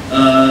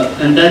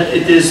 and that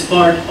it is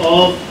part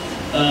of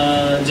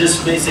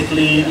just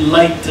basically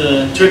light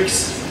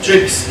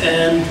tricks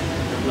and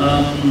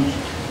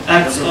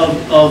acts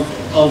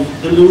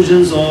of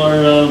delusions, or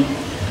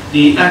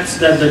the acts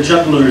that the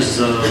jugglers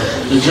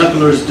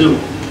do.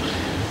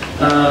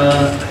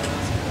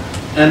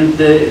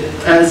 And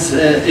as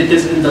it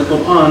is in the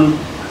Quran,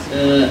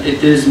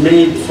 it is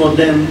made for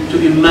them to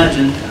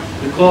imagine,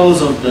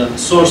 because of the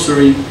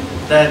sorcery,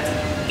 that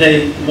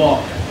they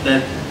walk,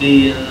 that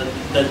the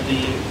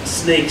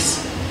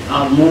snakes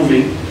are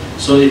moving.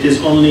 So it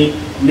is only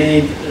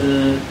made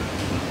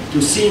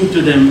to seem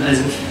to them as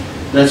if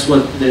that's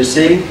what they're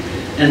saying,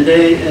 and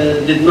they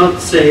did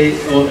not say,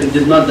 or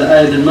the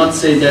ayah did not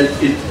say that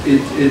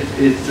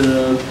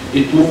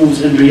it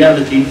moves in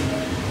reality.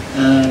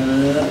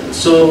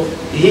 So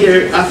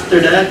here, after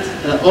that,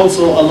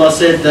 also Allah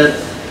said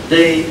that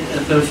they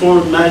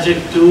performed magic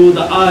to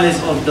the eyes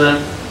of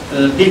the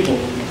people.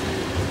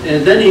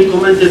 Then he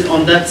commented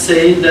on that,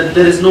 saying that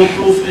there is no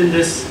proof in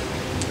this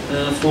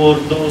for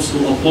those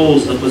who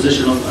oppose the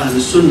position of Ahl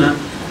Sunnah.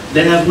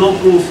 They have no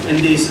proof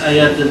in these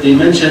ayat that they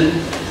mentioned,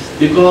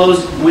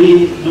 because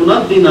we do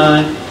not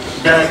deny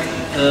that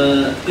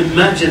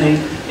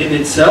imagining in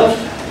itself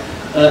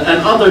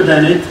and other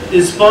than it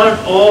is part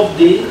of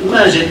the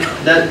magic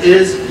that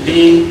is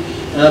being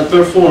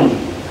performed.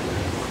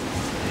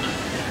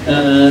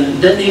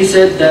 Then he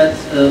said that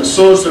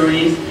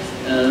sorcery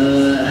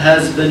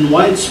has been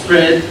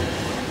widespread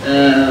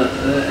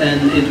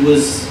and it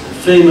was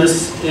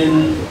famous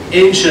in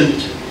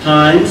ancient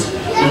times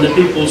when the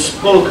people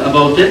spoke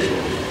about it,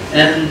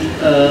 and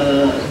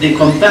the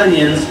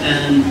companions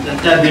and the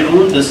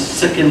tabi'un, the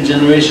second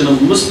generation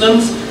of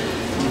Muslims,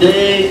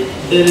 there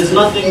is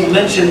nothing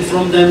mentioned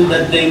from them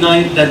that they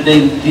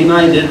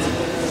denied it.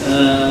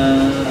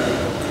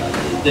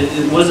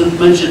 It wasn't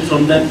mentioned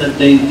from them that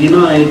they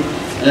denied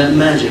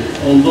magic,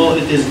 although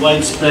it is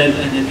widespread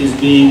and it is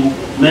being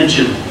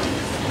mentioned.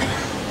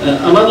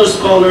 Another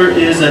scholar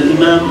is an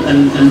Imam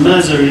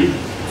al-Mazari,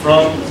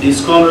 from the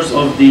scholars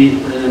of the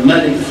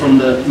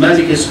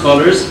Maliki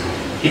scholars.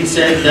 He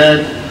said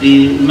that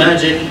the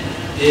magic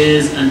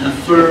is an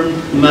affirmed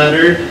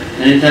matter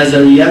and it has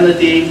a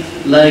reality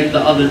like the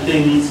other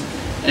things,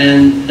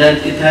 and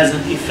that it has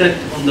an effect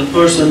on the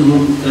person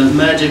who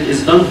magic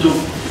is done to.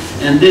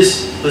 And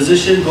this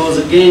position goes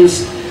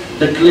against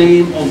the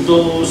claim of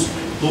those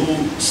who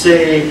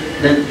say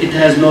that it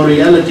has no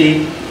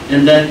reality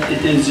and that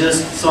it is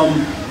just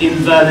some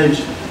invalid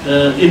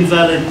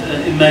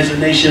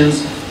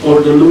imaginations or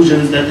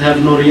delusions that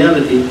have no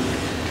reality.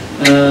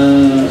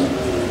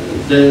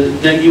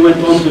 Then he went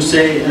on to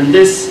say, and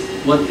this,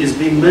 what is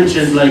being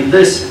mentioned like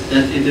this,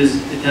 that it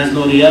has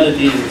no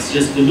reality and it's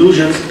just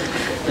delusions,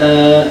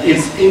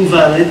 is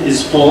invalid,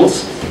 is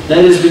false.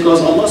 That is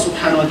because Allah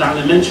subhanahu wa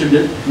ta'ala mentioned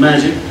it,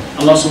 magic.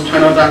 Allah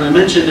subhanahu wa ta'ala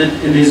mentioned it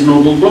in His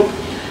noble book,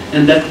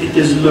 and that it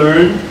is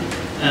learned,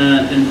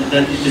 and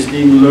that it is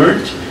being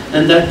learned,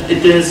 and that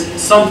it is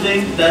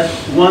something that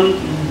one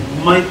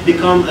might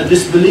become a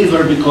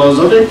disbeliever because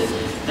of it,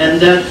 and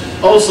that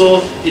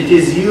also it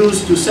is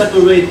used to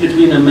separate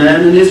between a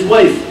man and his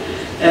wife.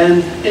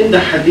 And in the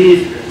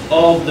hadith,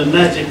 of the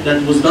magic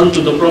that was done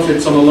to the Prophet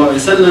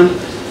ﷺ,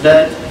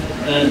 that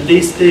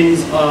these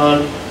things are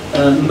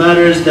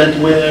matters that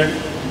were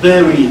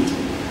buried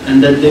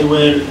and that they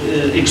were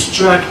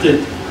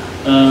extracted,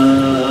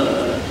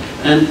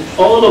 and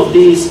all of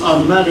these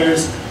are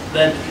matters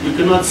that you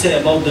cannot say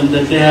about them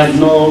that they have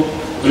no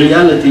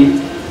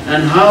reality.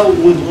 And how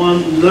would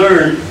one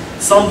learn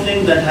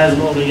something that has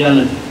no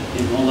reality?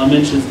 Allah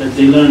mentions that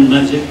they learn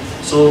magic,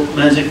 so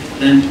magic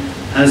then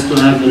has to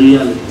have the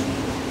reality.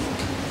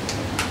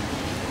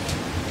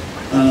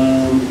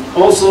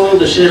 Also,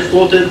 the Shaykh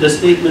quoted the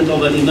statement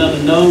of Imam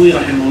al-Nawawi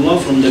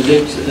rahimahullah from the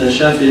great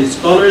Shafi'i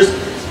scholars.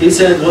 He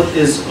said what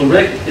is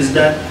correct is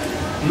that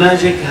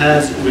magic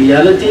has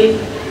reality,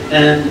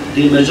 and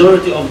the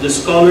majority of the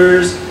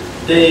scholars,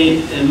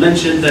 they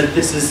mentioned that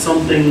this is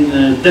something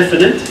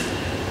definite,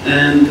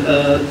 and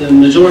the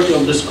majority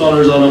of the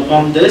scholars are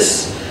upon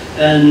this,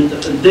 and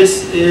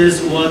this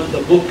is what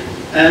the book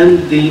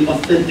and the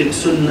authentic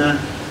Sunnah,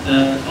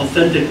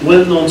 authentic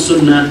well-known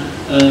Sunnah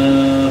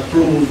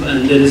prove,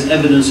 and there is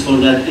evidence for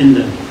that in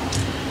them.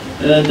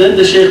 Then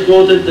the Shaykh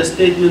quoted the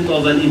statement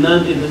of an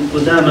Imam Ibn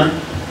Qudama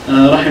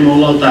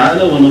rahimahullah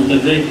ta'ala, one of the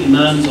great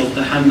Imams of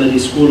the Hanbali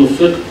school of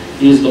fiqh.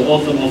 He is the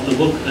author of the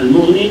book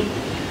Al-Mughni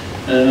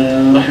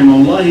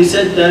rahimahullah. He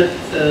said that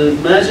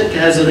magic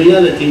has a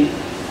reality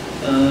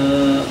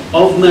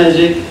of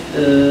magic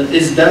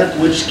is that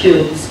which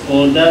kills,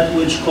 or that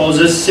which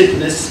causes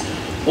sickness,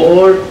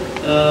 or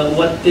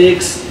what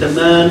takes the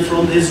man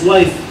from his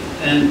wife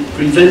and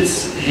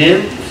prevents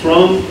him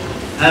from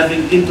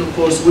having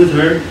intercourse with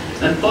her.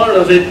 And part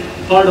of it,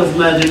 part of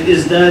magic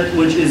is that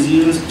which is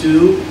used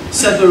to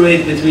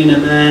separate between a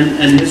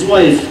man and his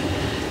wife.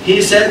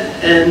 He said,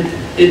 and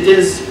it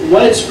is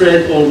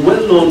widespread or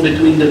well known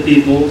between the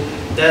people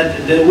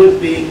that there would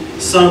be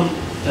some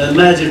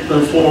magic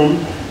performed,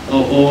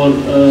 or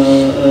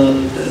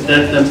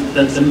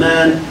that the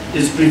man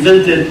is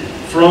prevented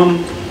from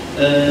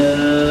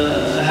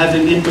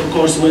having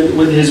intercourse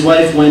with his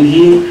wife when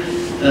he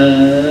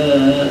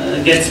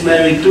gets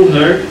married to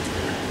her.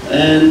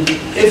 And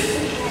if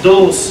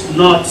those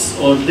knots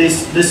or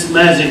this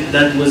magic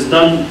that was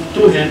done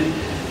to him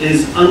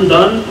is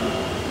undone,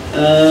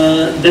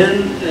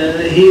 then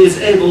he is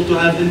able to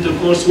have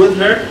intercourse with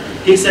her.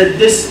 He said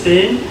this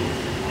thing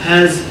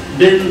has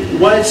been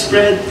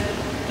widespread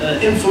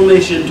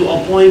information to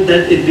a point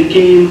that it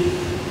became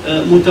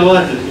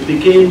mutawatir. It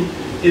became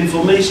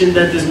information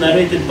that is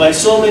narrated by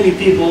so many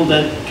people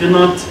that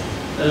cannot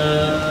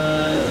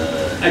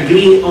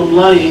agree on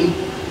lying.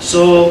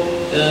 So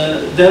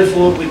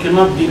therefore we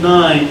cannot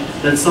deny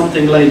that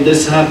something like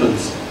this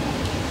happens.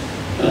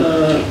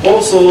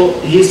 Also,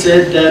 he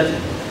said that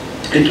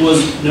it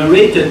was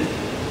narrated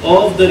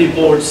of the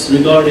reports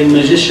regarding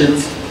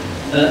magicians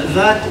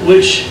that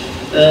which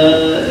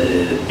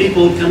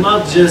people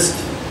cannot just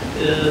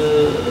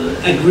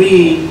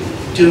agree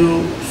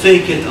to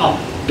fake it up,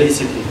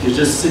 basically, to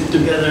just sit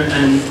together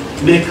and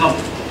make up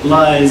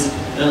lies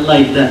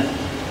like that.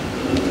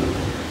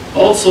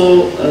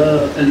 Also,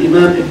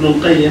 Imam Ibn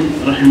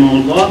al-Qayyim,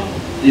 rahimahullah,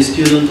 the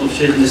student of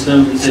Shaykh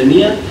al-Islam ibn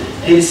Taymiyyah,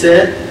 he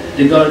said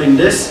regarding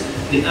this,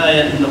 the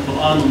ayah in the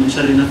Quran, وَمِن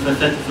شَرِّ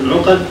النَّفَّاثَاتِ فِي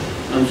الْعُقَدِ,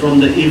 and from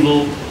the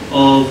evil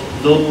of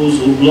those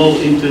who blow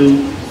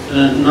into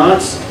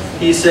knots.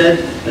 He said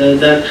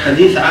that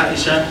Hadith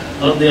Aisha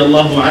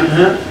radiallahu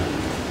anha,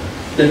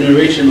 the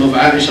narration of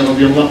Aisha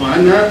radiallahu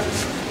anha,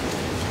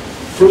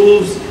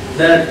 proves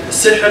that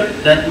sihr,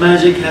 that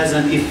magic has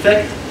an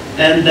effect,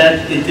 and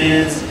that it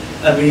is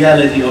a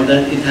reality, or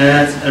that it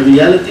has a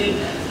reality.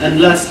 And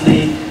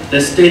lastly,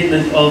 the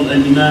statement of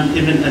Imam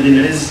Ibn Abi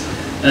al-Izz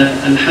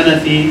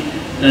al-Hanafi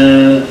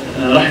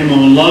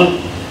rahimahullah,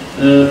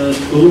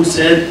 who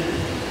said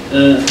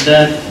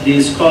that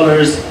the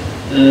scholars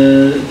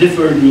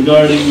differed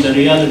regarding the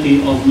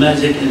reality of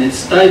magic and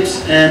its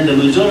types, and the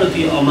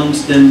majority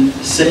amongst them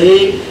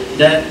say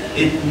that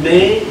it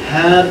may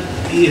have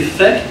the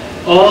effect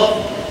of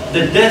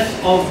the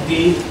death of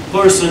the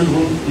person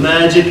whom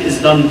magic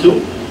is done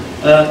to,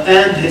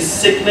 and his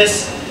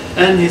sickness,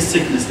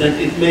 that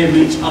it may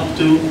reach up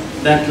to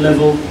that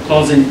level,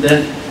 causing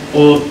death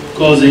or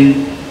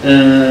causing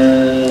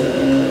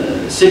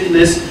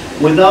sickness,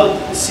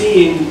 without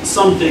seeing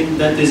something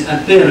that is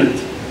apparent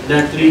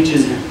that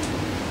reaches him.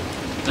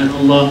 And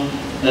Allah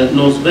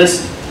knows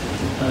best.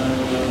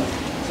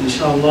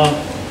 Inshallah,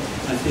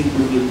 I think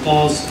we will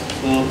pause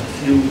for a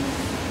few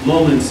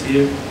moments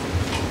here.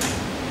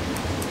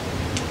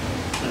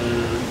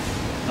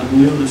 Abu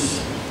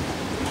Yunus.